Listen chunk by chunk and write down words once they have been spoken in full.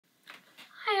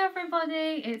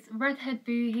everybody, it's Redhead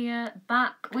Boo here,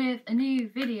 back with a new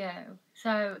video.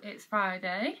 So it's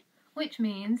Friday, which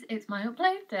means it's my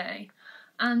upload day.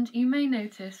 And you may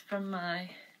notice from my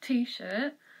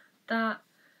t-shirt that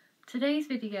today's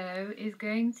video is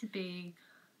going to be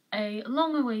a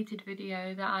long-awaited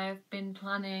video that I have been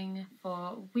planning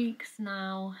for weeks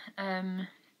now.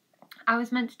 I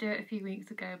was meant to do it a few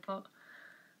weeks ago, but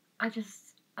I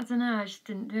don't know, I just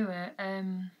didn't do it.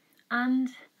 And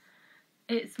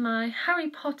it's my Harry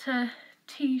Potter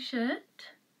t-shirt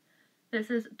that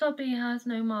says Dobby has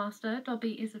no master,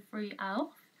 Dobby is a free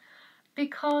elf,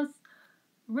 because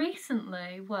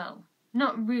recently, well,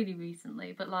 not really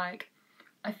recently, but like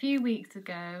a few weeks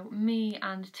ago, me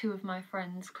and two of my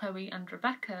friends, Chloe and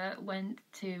Rebecca, went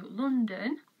to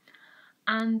London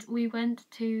and we went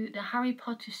to the Harry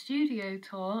Potter studio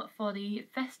tour for the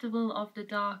Festival of the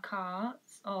Dark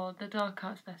Arts, or the Dark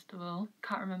Arts Festival,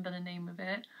 can't remember the name of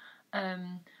it.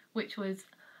 Which was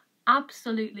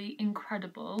absolutely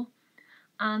incredible,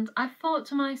 and I thought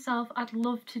to myself I'd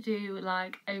love to do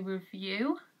like a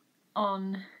review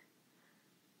of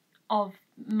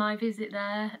my visit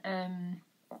there,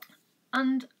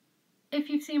 and if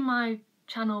you've seen my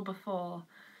channel before,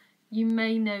 you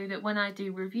may know that when I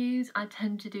do reviews I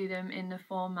tend to do them in the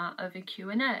format of a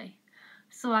Q&A.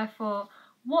 So I thought,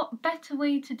 what better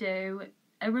way to do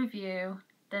a review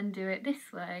than do it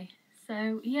this way.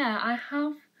 So yeah, I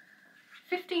have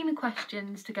 15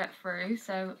 questions to get through,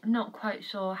 so I'm not quite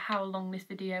sure how long this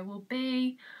video will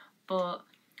be, but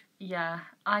yeah,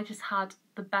 I just had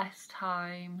the best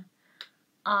time.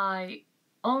 I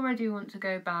already want to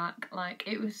go back, like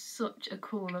it was such a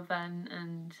cool event,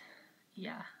 and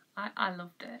yeah, I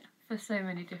loved it for so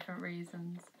many different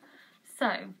reasons.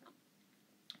 So,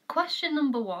 question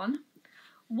number 1,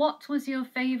 what was your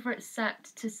favourite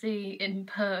set to see in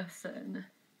person?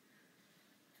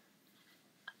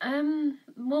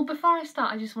 Well, before I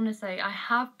start, I just want to say I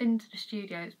have been to the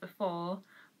studios before,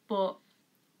 but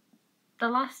the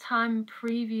last time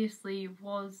previously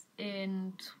was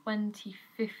in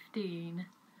 2015,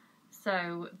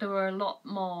 so there were a lot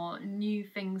more new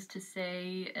things to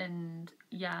see, and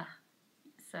yeah,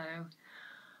 so.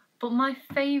 But my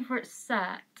favourite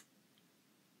set,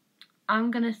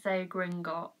 I'm gonna say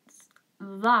Gringotts.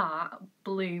 That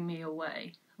blew me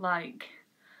away. Like,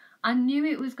 I knew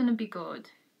it was gonna be good.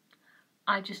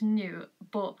 I just knew,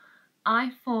 but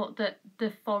I thought that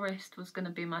the forest was going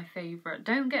to be my favourite.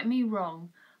 Don't get me wrong,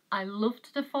 I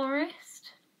loved the forest.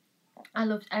 I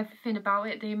loved everything about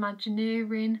it, the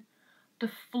Imagineering, the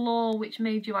floor which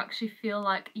made you actually feel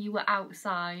like you were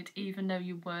outside even though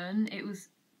you weren't. It was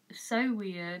so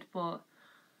weird, but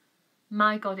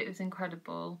my god, it was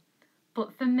incredible.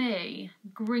 But for me,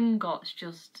 Gringotts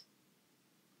just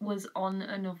was on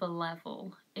another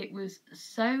level. It was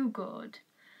so good.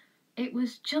 It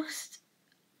was just,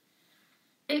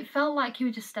 it felt like you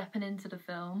were just stepping into the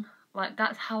film. Like,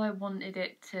 that's how I wanted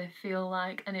it to feel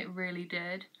like, and it really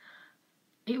did.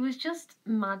 It was just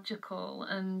magical,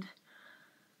 and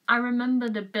I remember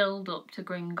the build up to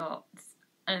Gringotts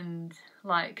and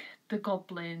like the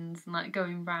goblins and like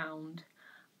going round,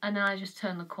 and then I just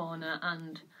turned the corner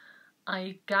and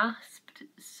I gasped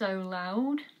so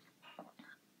loud.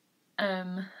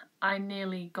 I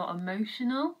nearly got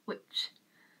emotional, which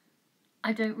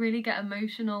I don't really get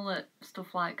emotional at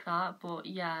stuff like that, but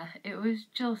yeah, it was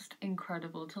just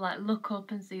incredible to like look up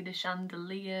and see the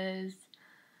chandeliers,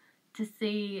 to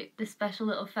see the special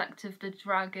little effect of the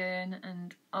dragon,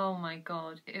 and oh my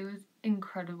god, it was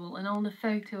incredible, and all the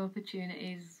photo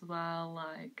opportunities as well.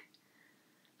 Like,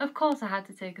 of course I had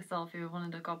to take a selfie with one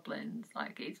of the goblins,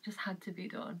 like it just had to be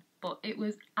done, but it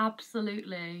was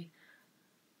absolutely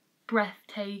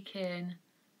breathtaking,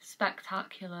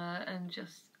 spectacular, and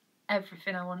just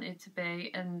everything I wanted to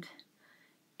be. And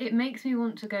it makes me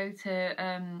want to go to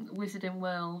Wizarding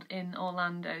World in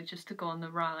Orlando just to go on the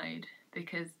ride,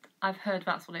 because I've heard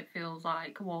that's what it feels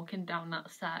like walking down that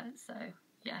set. So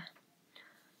yeah,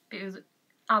 it was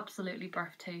absolutely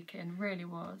breathtaking, really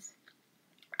was.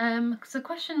 So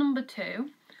question number 2,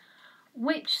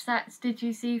 which sets did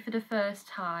you see for the first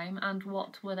time and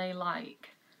what were they like?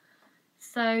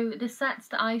 So the sets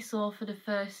that I saw for the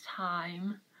first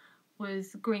time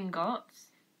was Gringotts,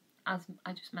 as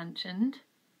I just mentioned,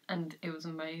 and it was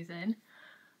amazing.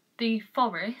 The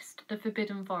forest, the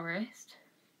Forbidden Forest,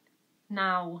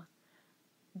 now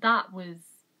that was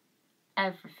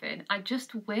everything. I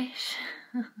just wish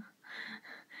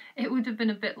it would have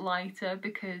been a bit lighter,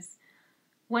 because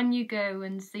when you go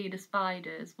and see the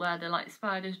spiders, where the like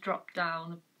spiders drop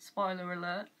down, spoiler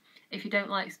alert, if you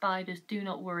don't like spiders, do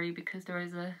not worry, because there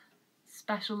is a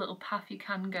special little path you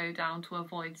can go down to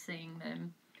avoid seeing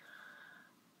them.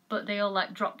 but they all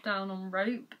like drop down on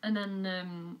rope, and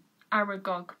then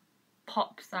Aragog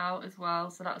pops out as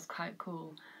well, so that was quite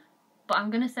cool. But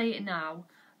I'm gonna say it now,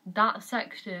 that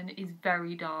section is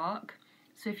very dark,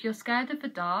 so if you're scared of the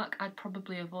dark, I'd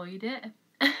probably avoid it.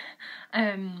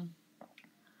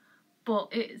 But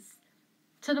it's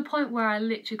to the point where I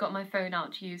literally got my phone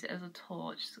out to use it as a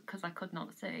torch because I could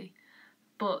not see.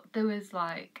 But there was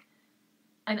like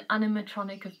an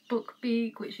animatronic of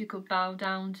Buckbeak which you could bow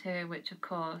down to, which of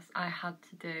course I had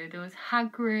to do. There was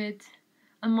Hagrid,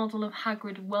 a model of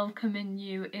Hagrid welcoming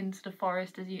you into the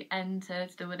forest as you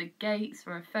entered. There were the gates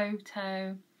for a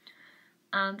photo.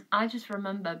 And I just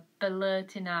remember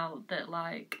blurting out that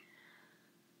like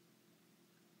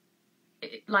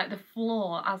the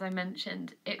floor, as I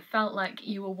mentioned, it felt like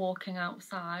you were walking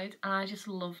outside, and I just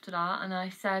loved that. And I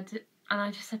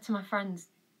just said to my friends,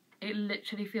 it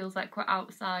literally feels like we're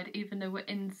outside even though we're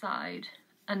inside.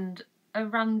 And a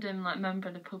random like member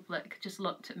of the public just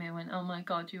looked at me and went, "Oh my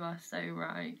god, you are so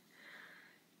right."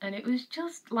 And it was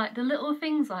just like the little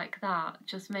things like that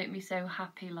just make me so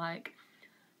happy. Like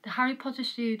the Harry Potter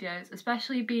Studios,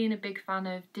 especially being a big fan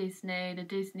of Disney, the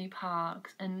Disney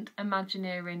parks, and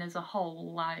Imagineering as a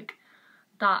whole, like,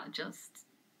 that just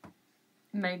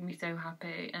made me so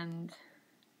happy. And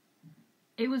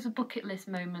it was a bucket list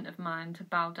moment of mine to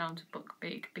bow down to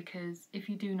Buckbeak, because if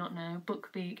you do not know,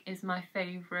 Buckbeak is my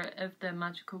favourite of the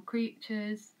magical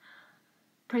creatures.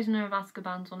 Prisoner of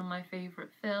Azkaban's one of my favourite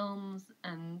films,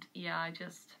 and yeah,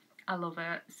 I love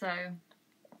it. So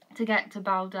to get to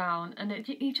bow down, and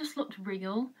he just looked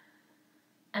real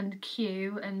and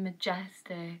cute and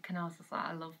majestic, and I was just like,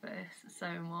 I love this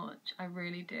so much, I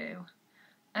really do.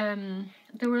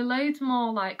 There were loads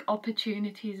more like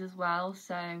opportunities as well,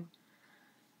 so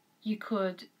you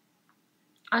could,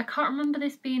 I can't remember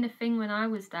this being a thing when I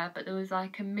was there, but there was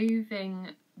like a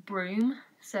moving broom,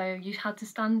 so you had to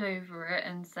stand over it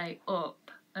and say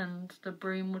up, and the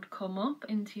broom would come up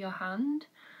into your hand.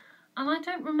 And I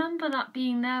don't remember that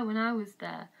being there when I was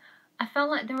there. I felt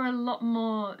like there were a lot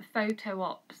more photo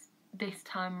ops this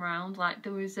time round. Like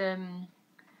there was, I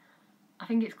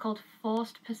think it's called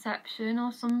Forced Perception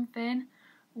or something,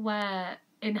 where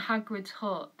in Hagrid's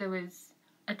hut there was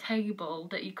a table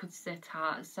that you could sit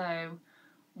at. So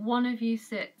one of you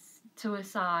sits to a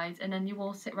side and then you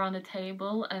all sit around a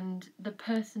table, and the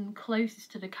person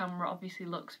closest to the camera obviously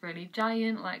looks really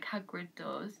giant like Hagrid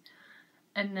does,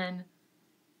 and then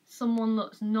someone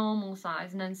looks normal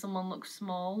size and then someone looks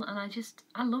small, and I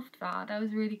loved that. That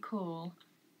was really cool.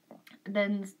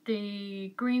 Then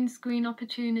the green screen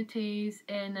opportunities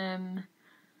in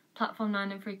Platform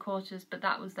 9 3/4, but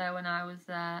that was there when I was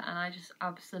there, and I just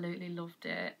absolutely loved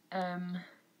it.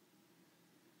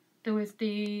 There was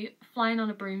the flying on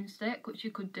a broomstick, which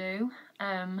you could do,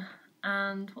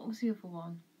 and what was the other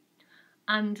one?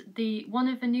 And one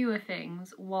of the newer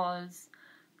things was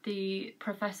the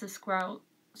Professor Sprout's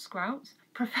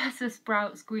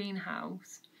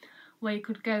greenhouse, where you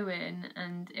could go in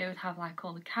and it would have like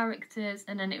all the characters,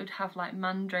 and then it would have like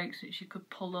mandrakes which you could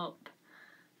pull up,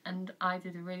 and I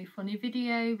did a really funny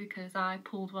video because I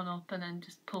pulled one up and then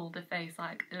just pulled the face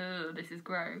like, oh, this is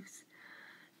gross.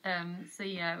 So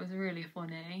yeah, it was really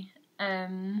funny.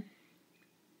 Trying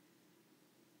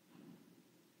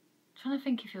to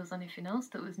think if there was anything else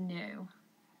that was new.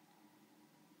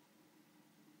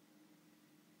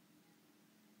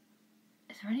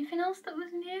 Is there anything else that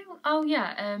was new? Oh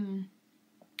yeah,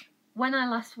 when I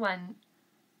last went,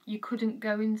 you couldn't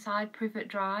go inside Privet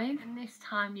Drive, and this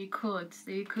time you could.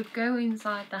 So you could go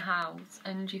inside the house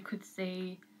and you could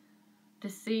see the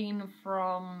scene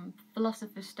from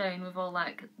Philosopher's Stone with all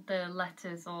like the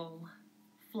letters all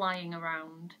flying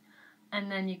around,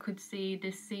 and then you could see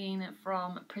this scene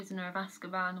from Prisoner of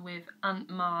Azkaban with Aunt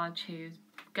Marge who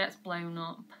gets blown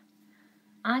up.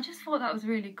 And I just thought that was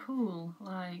really cool,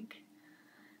 like.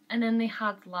 And then they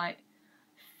had like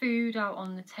food out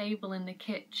on the table in the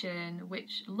kitchen,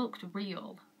 which looked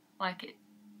real. Like it,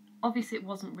 obviously it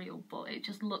wasn't real, but it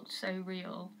just looked so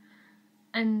real.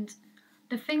 And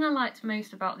the thing I liked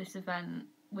most about this event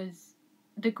was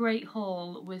the Great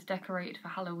Hall was decorated for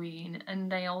Halloween,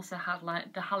 and they also had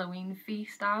like the Halloween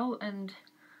feast out, and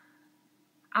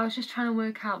I was just trying to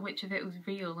work out which of it was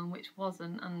real and which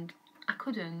wasn't, and I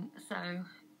couldn't, so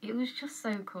it was just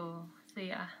so cool. So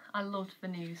yeah, I loved the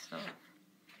new stuff.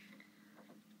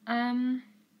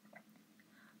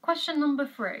 Question number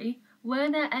 3. Were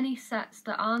there any sets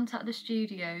that aren't at the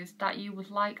studios that you would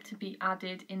like to be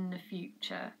added in the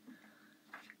future?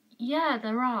 Yeah,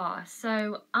 there are.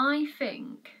 So I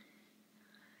think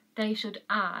they should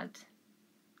add,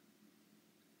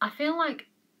 I feel like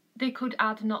they could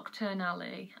add Nocturne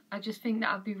Alley. I just think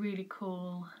that would be really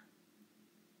cool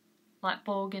like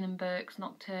Borgin and Burke's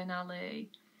Nocturne Alley.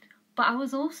 But I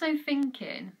was also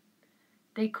thinking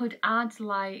they could add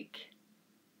like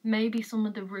maybe some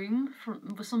of the rooms from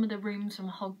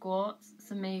Hogwarts.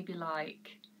 So maybe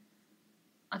like,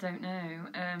 I don't know,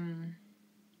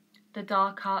 the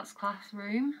Dark Arts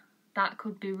classroom. That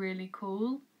could be really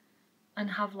cool, and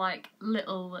have like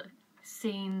little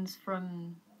scenes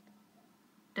from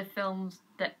the films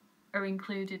that are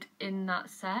included in that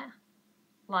set,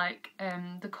 like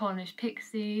the Cornish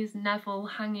Pixies, Neville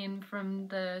hanging from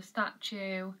the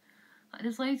statue. Like,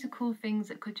 there's loads of cool things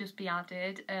that could just be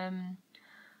added.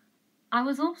 I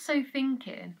was also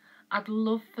thinking I'd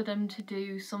love for them to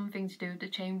do something to do with the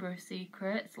Chamber of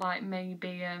Secrets, like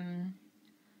maybe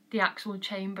the actual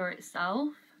chamber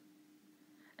itself,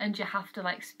 and you have to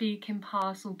like speak in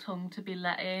Parseltongue to be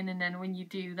let in, and then when you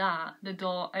do that the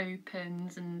door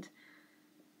opens, and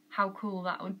how cool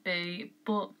that would be.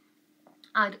 But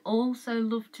I'd also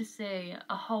love to see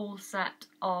a whole set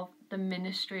of the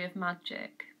Ministry of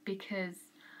Magic, because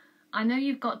I know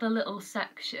you've got the little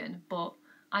section, but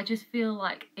I just feel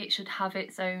like it should have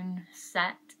its own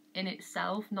set in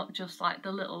itself, not just like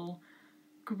the little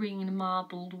green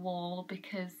marbled wall,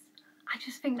 because I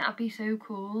just think that'd be so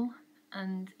cool.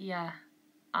 And yeah,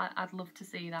 I'd love to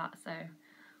see that. So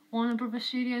Warner Brothers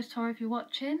Studios tour, if you're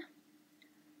watching,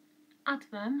 add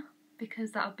them,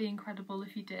 because that would be incredible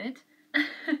if you did.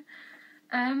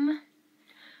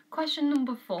 Question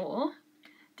number 4.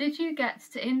 Did you get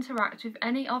to interact with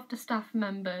any of the staff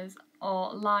members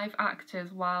or live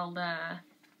actors while there?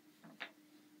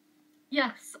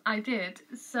 Yes, I did.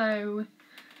 So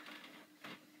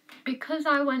because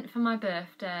I went for my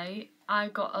birthday, I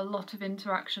got a lot of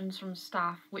interactions from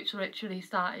staff, which literally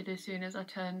started as soon as I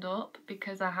turned up,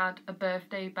 because I had a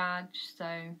birthday badge.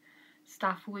 So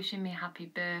staff wishing me happy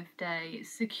birthday.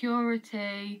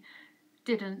 Security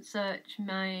didn't search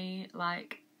me.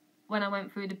 Like, when I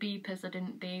went through the beepers, I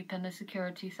didn't beep, and the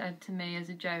security said to me as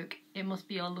a joke, "It must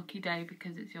be your lucky day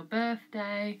because it's your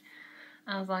birthday."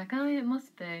 I was like, oh, it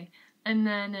must be. And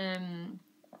then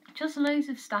just loads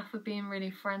of staff were being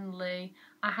really friendly.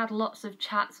 I had lots of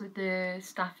chats with the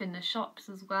staff in the shops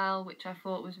as well, which I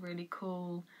thought was really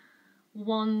cool.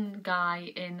 One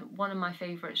guy in one of my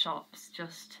favourite shops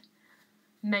just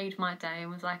made my day and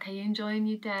was like, "Are you enjoying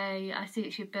your day? I see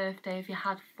it's your birthday, have you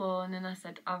had fun?" And I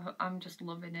said, I'm just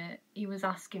loving it. He was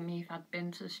asking me if I'd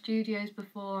been to the studios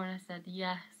before, and I said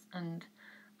yes, and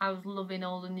I was loving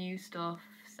all the new stuff.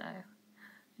 So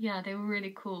yeah, they were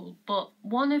really cool. But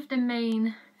one of the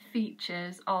main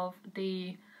features of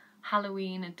the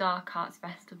Halloween Dark Arts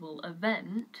Festival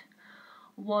event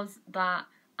was that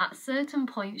at certain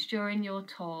points during your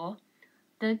tour,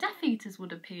 the Death Eaters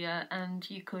would appear, and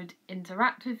you could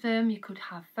interact with them, you could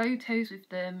have photos with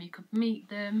them, you could meet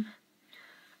them,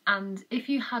 and if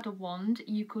you had a wand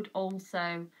you could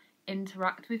also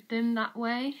interact with them that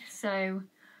way. So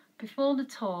before the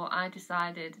tour I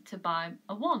decided to buy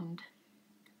a wand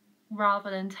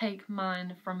rather than take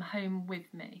mine from home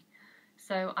with me.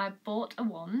 So I bought a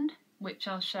wand, which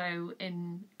I'll show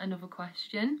in another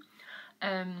question,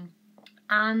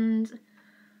 and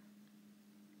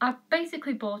I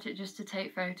basically bought it just to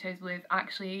take photos with,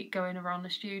 actually going around the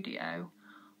studio.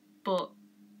 But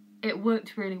it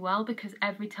worked really well, because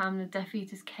every time the Death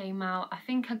Eaters came out, I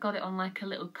think I got it on like a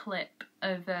little clip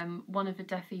of one of the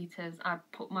Death Eaters. I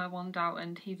put my wand out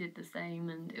and he did the same,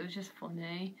 and it was just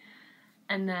funny.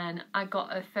 And then I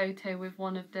got a photo with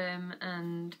one of them,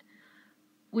 and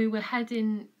we were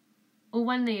heading, well,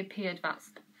 when they appeared,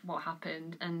 that's what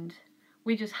happened, and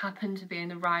we just happened to be in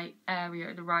the right area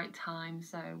at the right time,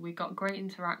 so we got great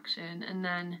interaction. And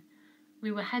then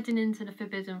we were heading into the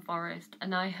Forbidden Forest,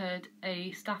 and I heard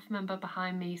a staff member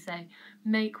behind me say,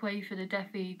 "Make way for the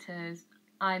Death Eaters."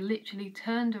 I literally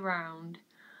turned around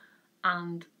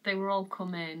and they were all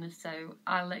coming, so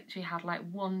I literally had like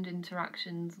wand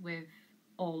interactions with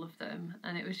all of them,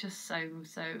 and it was just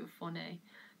so funny.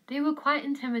 They were quite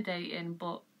intimidating,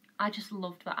 but I just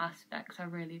loved that aspect, I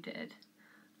really did.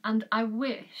 And I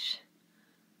wish,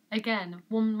 again,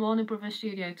 Warner Brothers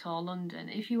Studio Tour London,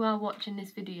 if you are watching this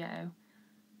video,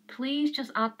 please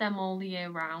just add them all the year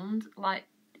round. Like,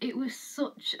 it was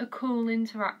such a cool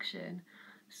interaction,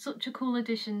 such a cool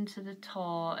addition to the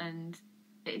tour, and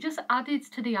it just added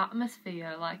to the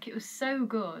atmosphere. Like, it was so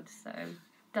good, so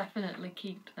definitely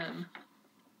keep them.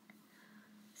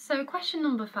 So question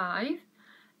number 5,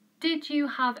 did you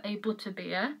have a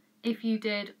butterbeer? If you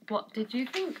did, what did you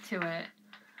think to it?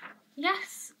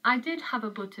 Yes, I did have a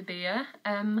butterbeer,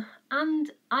 and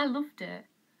I loved it.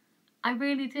 I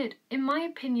really did. In my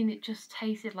opinion, it just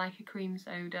tasted like a cream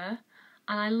soda,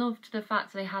 and I loved the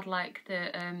fact they had like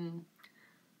the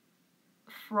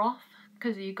froth,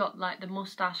 because you got like the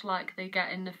moustache like they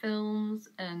get in the films,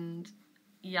 and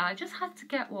yeah, I just had to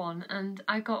get one, and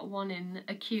I got one in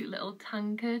a cute little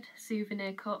tankard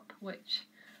souvenir cup, which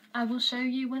I will show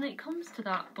you when it comes to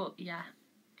that, but yeah,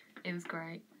 it was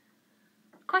great.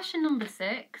 Question number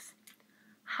 6.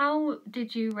 How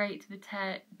did you rate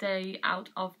the day out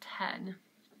of 10?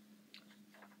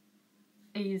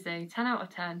 Easy. 10 out of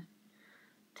 10.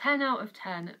 10 out of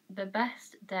 10. The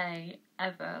best day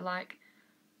ever. Like,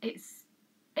 it's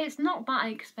not that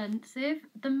expensive.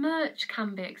 The merch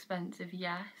can be expensive,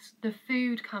 yes. The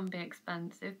food can be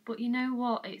expensive. But you know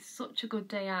what? It's such a good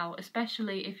day out,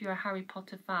 especially if you're a Harry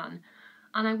Potter fan.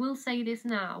 And I will say this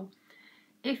now.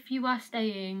 If you are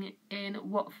staying in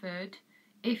Watford,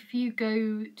 if you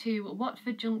go to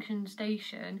Watford Junction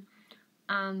Station,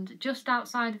 and just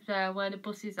outside of there where the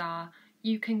buses are,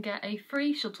 you can get a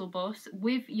free shuttle bus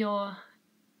with your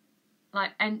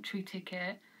like entry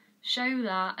ticket, show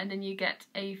that, and then you get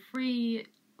a free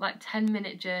like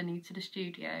 10-minute journey to the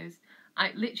studios.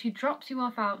 It literally drops you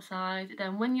off outside,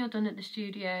 then when you're done at the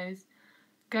studios,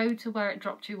 go to where it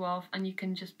dropped you off, and you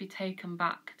can just be taken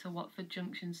back to Watford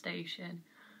Junction Station.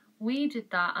 We did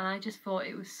that, and I just thought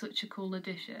it was such a cool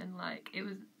addition. Like, it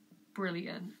was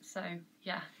brilliant. So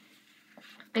yeah,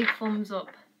 big thumbs up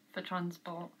for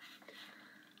transport.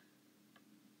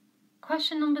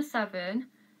 Question number 7.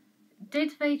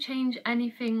 Did they change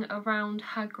anything around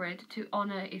Hagrid to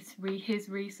honour his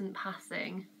recent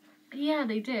passing? Yeah,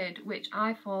 they did, which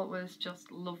I thought was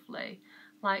just lovely.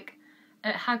 Like,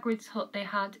 at Hagrid's hut they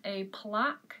had a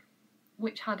plaque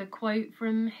which had a quote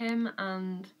from him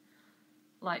and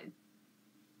like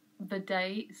the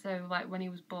date, so like when he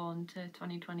was born to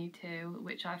 2022,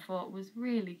 which I thought was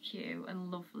really cute and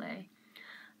lovely.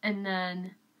 And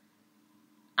then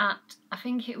at, I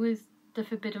think it was the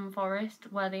Forbidden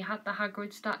Forest, where they had the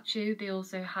Hagrid statue, they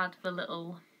also had the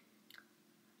little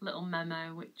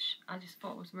memo, which I just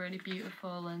thought was really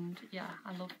beautiful, and yeah,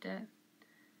 I loved it.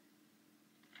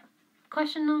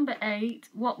 Question number 8.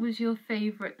 What was your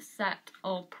favourite set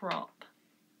or prop?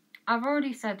 I've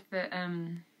already said that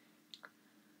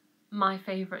my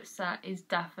favourite set is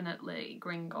definitely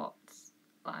Gringotts,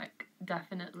 like,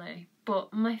 definitely.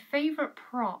 But my favourite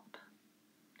prop,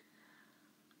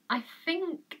 I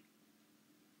think...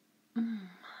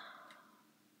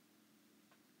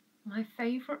 my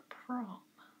favourite prop...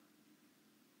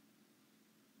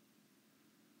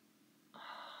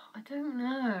 I don't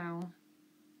know.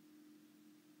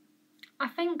 I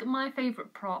think my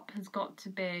favourite prop has got to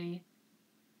be...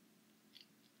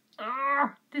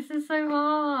 this is so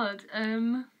hard.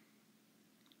 I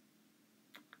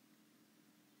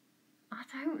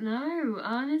don't know.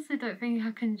 I honestly don't think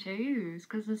I can choose,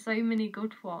 because there's so many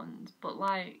good ones. But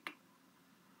like,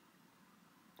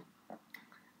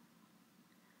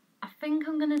 I think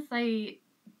I'm gonna say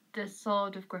the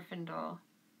Sword of Gryffindor,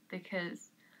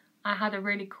 because I had a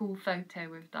really cool photo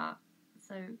with that.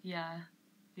 So yeah,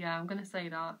 I'm gonna say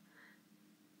that.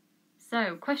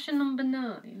 So, question number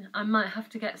 9. I might have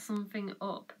to get something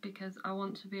up because I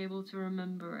want to be able to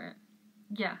remember it.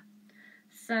 Yeah.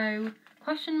 So,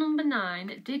 question number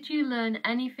 9. Did you learn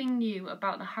anything new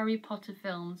about the Harry Potter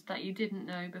films that you didn't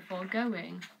know before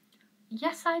going?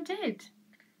 Yes, I did.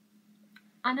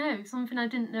 I know, something I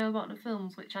didn't know about the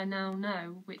films, which I now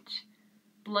know, which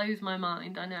blows my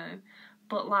mind, I know.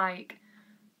 But like,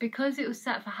 because it was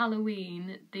set for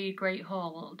Halloween, the Great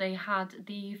Hall, they had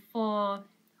the 4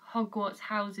 Hogwarts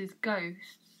houses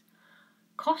ghosts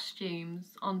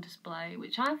costumes on display,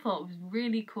 which I thought was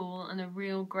really cool and a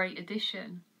real great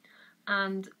addition.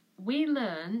 And we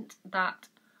learnt that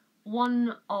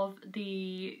one of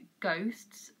the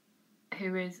ghosts,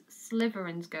 who is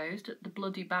Slytherin's ghost, the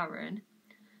Bloody Baron,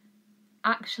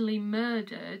 actually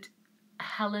murdered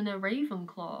Helena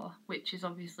Ravenclaw, which is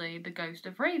obviously the ghost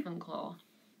of Ravenclaw.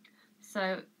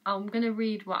 So I'm going to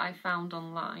read what I found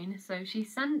online. So she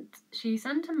sent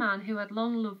a man who had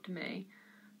long loved me,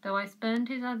 though I spurned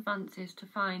his advances to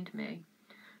find me.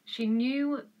 She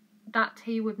knew that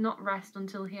he would not rest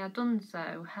until he had done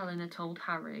so, Helena told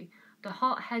Harry. The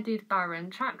hot-headed Baron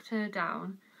tracked her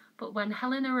down, but when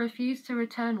Helena refused to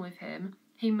return with him,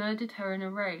 he murdered her in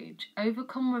a rage.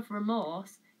 Overcome with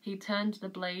remorse, he turned the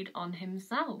blade on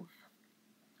himself.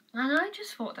 And I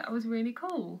just thought that was really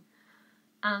cool.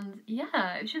 And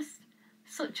yeah, it was just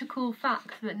such a cool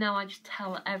fact that now I just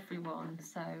tell everyone.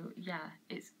 So yeah,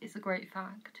 it's a great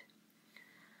fact.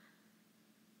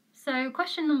 So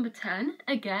question number 10.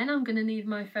 Again, I'm going to need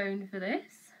my phone for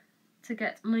this to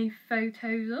get my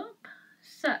photos up.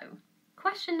 So,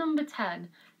 question number 10.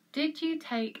 Did you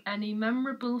take any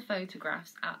memorable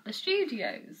photographs at the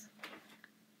studios?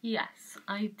 Yes,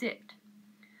 I did.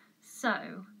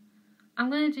 So I'm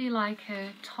going to do like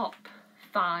a top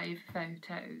 5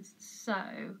 photos. So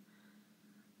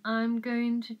I'm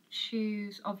going to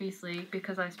choose, obviously,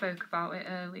 because I spoke about it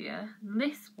earlier,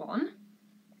 this one.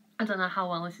 I don't know how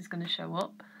well this is going to show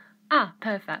up. Ah,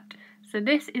 perfect. So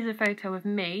this is a photo of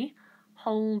me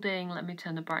holding, let me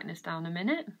turn the brightness down a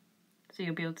minute, so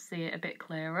you'll be able to see it a bit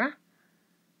clearer.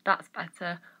 That's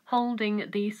better. Holding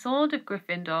the Sword of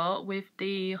Gryffindor with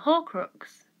the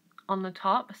Horcrux on the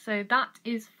top. So that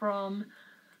is from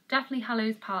Deathly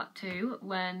Hallows Part 2,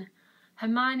 when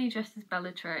Hermione dresses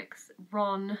Bellatrix,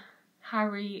 Ron,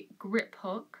 Harry,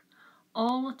 Griphook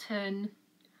all turn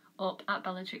up at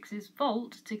Bellatrix's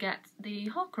vault to get the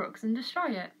Horcrux and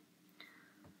destroy it.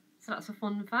 So that's a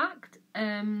fun fact.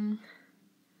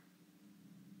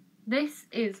 This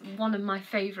is one of my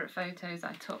favourite photos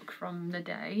I took from the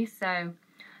day. So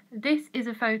this is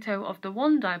a photo of the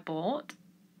wand I bought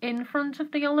in front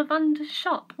of the Ollivander's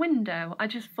shop window. I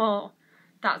just thought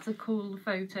that's a cool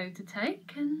photo to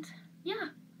take, and yeah,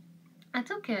 I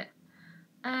took it.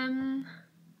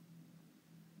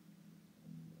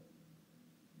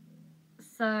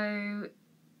 So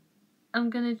I'm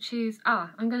gonna choose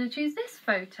this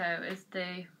photo as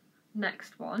the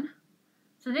next one.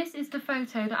 So this is the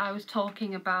photo that I was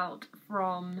talking about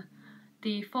from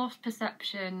the Forced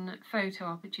Perception photo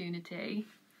opportunity.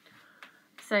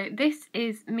 So this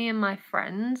is me and my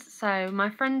friends. So my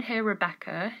friend here,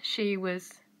 Rebecca, she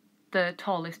was the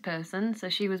tallest person, so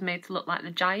she was made to look like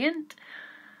the giant.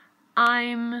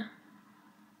 I'm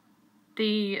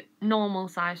the normal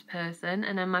sized person,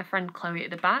 and then my friend Chloe at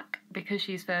the back, because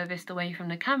she's furthest away from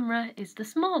the camera, is the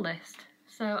smallest.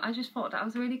 So I just thought that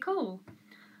was really cool.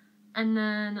 And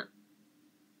then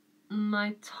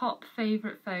my top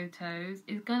favourite photos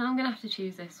is I'm gonna have to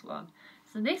choose this one.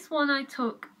 So this one I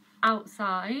took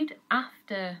outside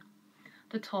after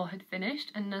the tour had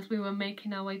finished and as we were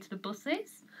making our way to the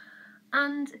buses,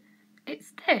 and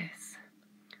it's this.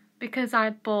 Because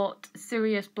I'd bought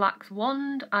Sirius Black's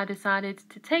wand, I decided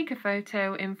to take a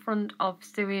photo in front of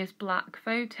Sirius Black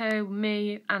photo,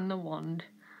 me and the wand.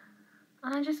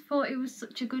 And I just thought it was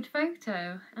such a good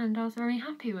photo and I was very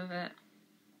happy with it.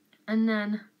 And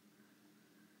then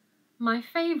my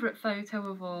favourite photo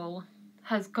of all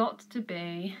has got to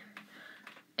be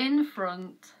in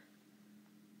front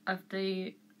of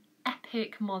the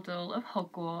epic model of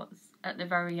Hogwarts at the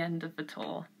very end of the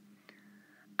tour.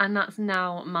 And that's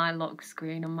now my lock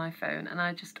screen on my phone, and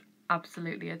I just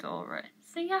absolutely adore it.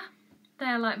 So yeah,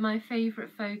 they're like my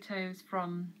favourite photos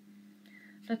from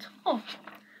the tour.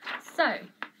 So,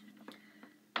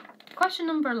 question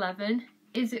number 11,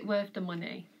 is it worth the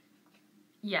money?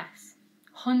 Yes,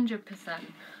 100%.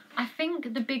 I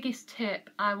think the biggest tip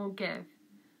I will give,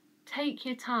 take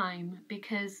your time,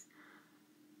 because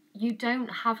you don't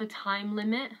have a time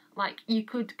limit. Like, you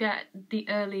could get the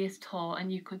earliest tour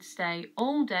and you could stay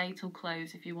all day till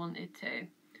close if you wanted to.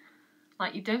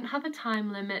 Like, you don't have a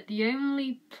time limit. The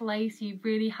only place you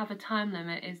really have a time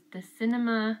limit is the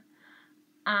cinema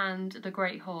and the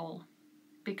Great Hall,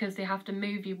 because they have to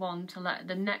move you on to let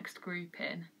the next group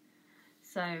in.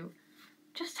 So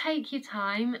just take your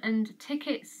time, and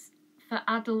tickets for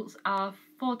adults are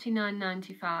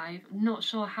 $49.95. Not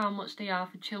sure how much they are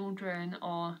for children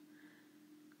or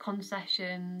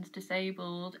concessions,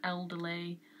 disabled,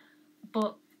 elderly,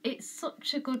 but it's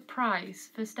such a good price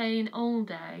for staying all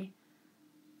day.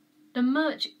 The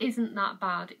merch isn't that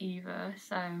bad either,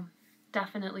 so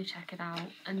definitely check it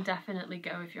out and definitely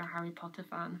go if you're a Harry Potter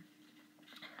fan.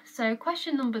 So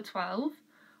question number 12,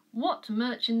 what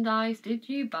merchandise did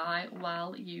you buy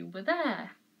while you were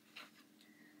there?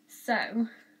 So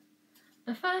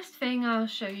the first thing I'll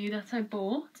show you that I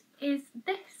bought is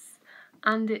this,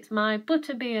 and it's my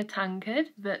butterbeer tankard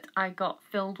that I got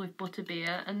filled with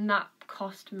butterbeer, and that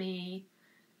cost me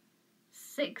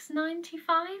 $6.95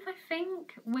 I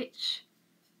think, which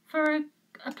for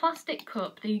a plastic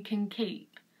cup that you can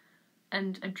keep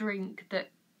and a drink that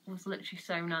was literally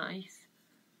so nice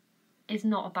is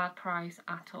not a bad price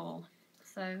at all.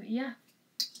 So yeah,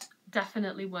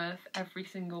 definitely worth every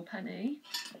single penny.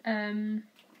 And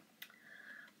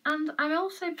I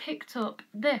also picked up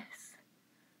this,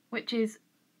 which is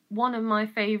one of my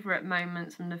favourite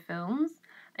moments from the films.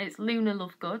 It's Luna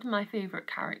Lovegood, my favourite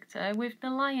character, with the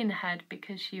lion head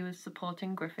because she was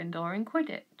supporting Gryffindor in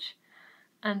Quidditch.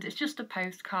 And it's just a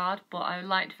postcard, but I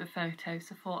liked the photo,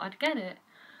 so thought I'd get it.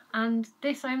 And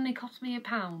this only cost me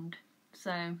 £1,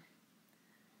 so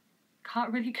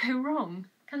can't really go wrong,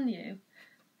 can you?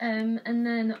 And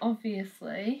then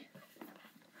obviously,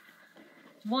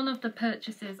 one of the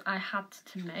purchases I had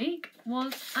to make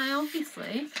was I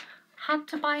obviously had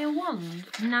to buy a wand.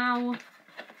 Now,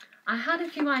 I had a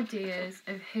few ideas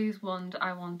of whose wand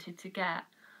I wanted to get,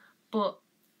 but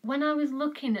when I was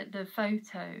looking at the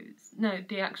photos, no,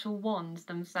 the actual wands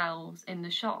themselves in the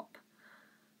shop,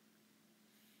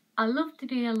 I love the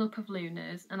dear look of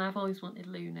Luna's, and I've always wanted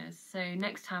Luna's, so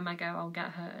next time I go I'll get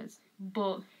hers.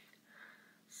 But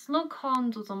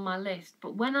Slughorn's was on my list,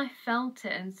 but when I felt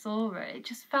it and saw it, it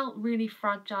just felt really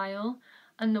fragile.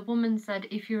 And the woman said,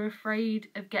 if you're afraid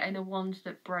of getting a wand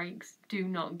that breaks, do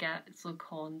not get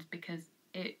Slughorn's because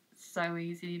it's so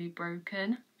easily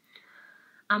broken.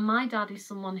 And my dad is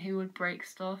someone who would break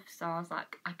stuff, so I was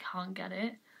like, I can't get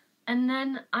it. And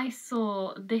then I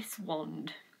saw this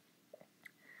wand.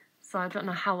 So I don't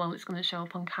know how well it's going to show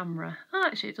up on camera. Oh,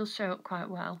 actually, it does show up quite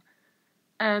well.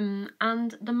 And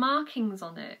the markings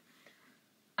on it,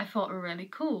 I thought were really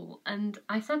cool. And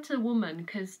I said to the woman,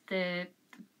 because the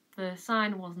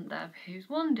sign wasn't there for whose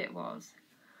wand it was,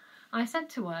 I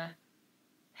said to her,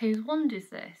 whose wand is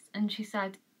this? And she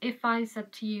said, if I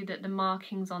said to you that the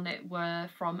markings on it were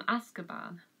from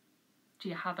Azkaban, do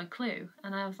you have a clue?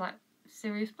 And I was like,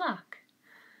 Sirius Black.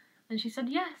 And she said,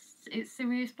 yes, it's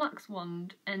Sirius Black's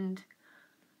wand. And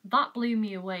that blew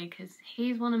me away because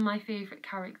he's one of my favourite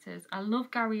characters. I love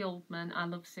Gary Oldman, I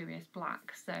love Sirius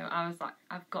Black. So I was like,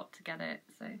 I've got to get it.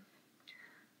 So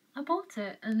I bought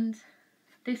it, and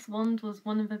this wand was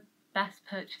one of the best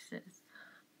purchases.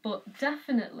 But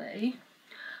definitely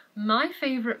my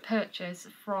favourite purchase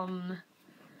from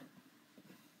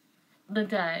the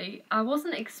day, I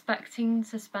wasn't expecting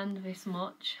to spend this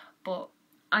much, but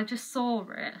I just saw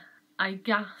it. I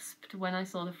gasped when I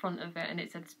saw the front of it and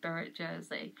it said Spirit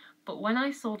Jersey. But when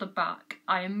I saw the back,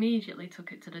 I immediately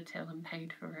took it to the till and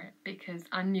paid for it because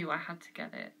I knew I had to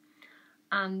get it.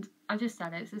 And I just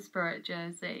said it's a Spirit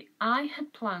Jersey. I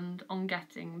had planned on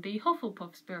getting the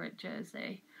Hufflepuff Spirit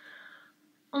Jersey.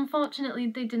 Unfortunately,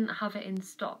 they didn't have it in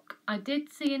stock. I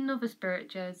did see another Spirit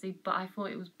Jersey, but I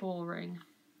thought it was boring.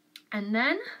 And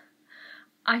then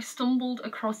I stumbled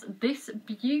across this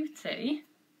beauty.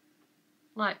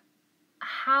 Like,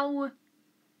 how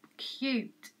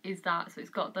cute is that? So it's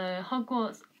got the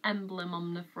Hogwarts emblem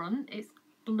on the front. It's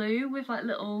blue with like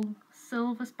little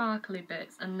silver sparkly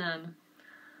bits, and then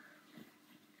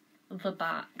the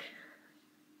back.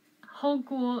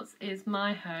 Hogwarts is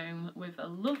my home, with a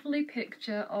lovely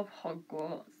picture of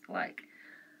Hogwarts. Like,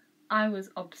 I was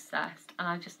obsessed and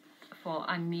I just thought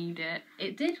I need it.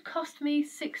 It did cost me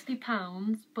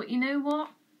 £60, but you know what?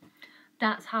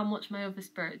 That's how much my other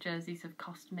Spirit jerseys have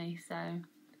cost me, so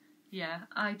yeah,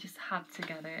 I just had to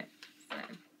get it. So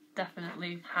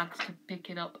definitely had to pick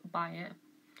it up, buy it.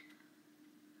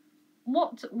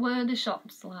 What were the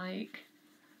shops like?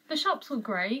 The shops were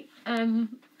great.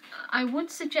 I would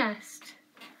suggest,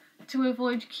 to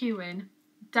avoid queuing,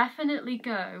 definitely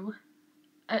go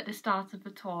at the start of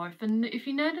the tour. If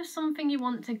you know there's something you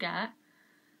want to get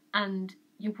and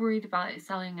you're worried about it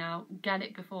selling out, get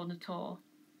it before the tour.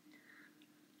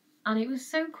 And it was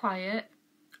so quiet,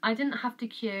 I didn't have to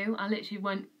queue. I literally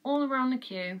went all around the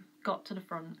queue, got to the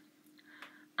front,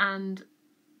 and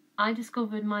I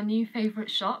discovered my new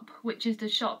favourite shop, which is the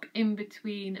shop in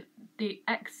between the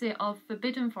exit of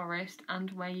Forbidden Forest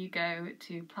and where you go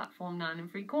to platform 9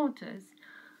 3/4.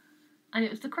 And it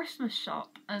was the Christmas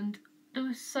shop, and there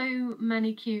was so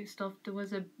many cute stuff. There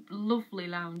was a lovely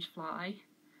Loungefly,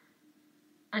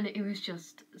 and it was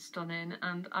just stunning,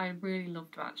 and I really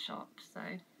loved that shop, so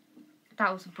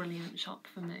that was a brilliant shop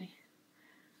for me.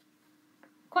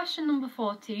 Question number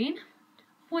 14.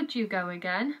 Would you go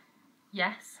again?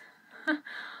 Yes.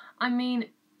 I mean,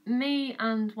 me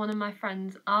and one of my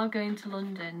friends are going to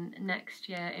London next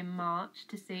year in March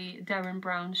to see Derren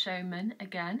Brown Showman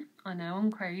again. I know,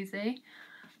 I'm crazy.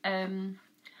 And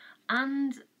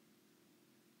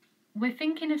we're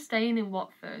thinking of staying in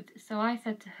Watford, so I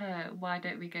said to her, why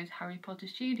don't we go to Harry Potter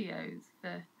Studios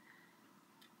for,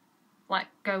 like,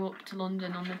 go up to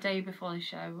London on the day before the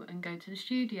show and go to the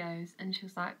studios? And she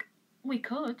was like, we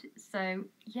could. So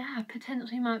yeah, I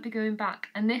potentially might be going back,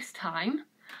 and this time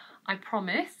I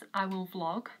promise I will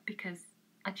vlog, because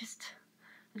I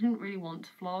didn't really want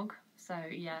to vlog, so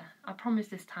yeah, I promise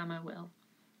this time I will.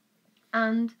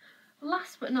 And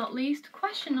last but not least,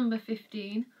 question number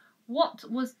 15. What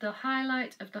was the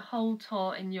highlight of the whole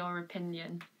tour in your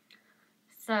opinion?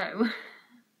 So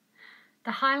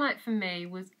the highlight for me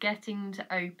was getting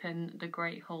to open the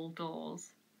Great Hall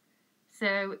doors.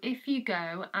 So if you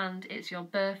go and it's your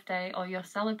birthday or you're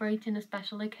celebrating a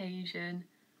special occasion,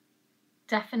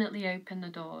 definitely open the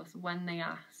doors when they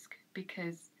ask,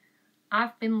 because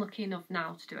I've been lucky enough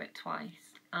now to do it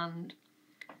twice, and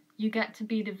you get to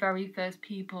be the very first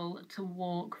people to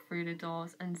walk through the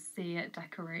doors and see it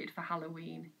decorated for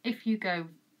Halloween if you go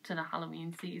to the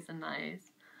Halloween season, that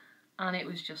is. And it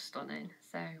was just stunning.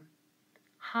 So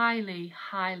highly,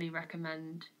 highly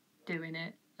recommend doing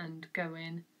it and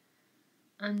going.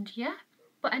 And yeah.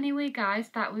 But anyway, guys,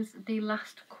 that was the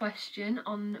last question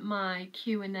on my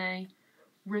Q&A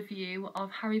review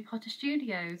of Harry Potter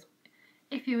Studios.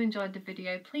 If you enjoyed the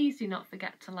video, please do not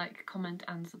forget to like, comment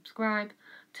and subscribe.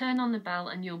 Turn on the bell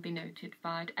and you'll be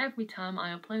notified every time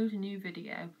I upload a new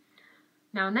video.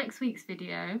 Now, next week's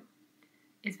video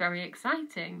is very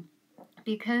exciting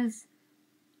because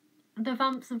the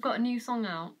Vamps have got a new song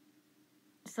out.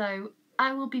 So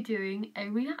I will be doing a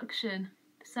reaction.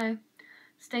 So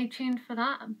stay tuned for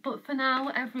that. But for now,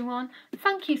 everyone,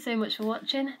 thank you so much for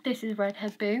watching. This is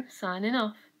Redhead Boo signing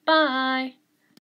off. Bye!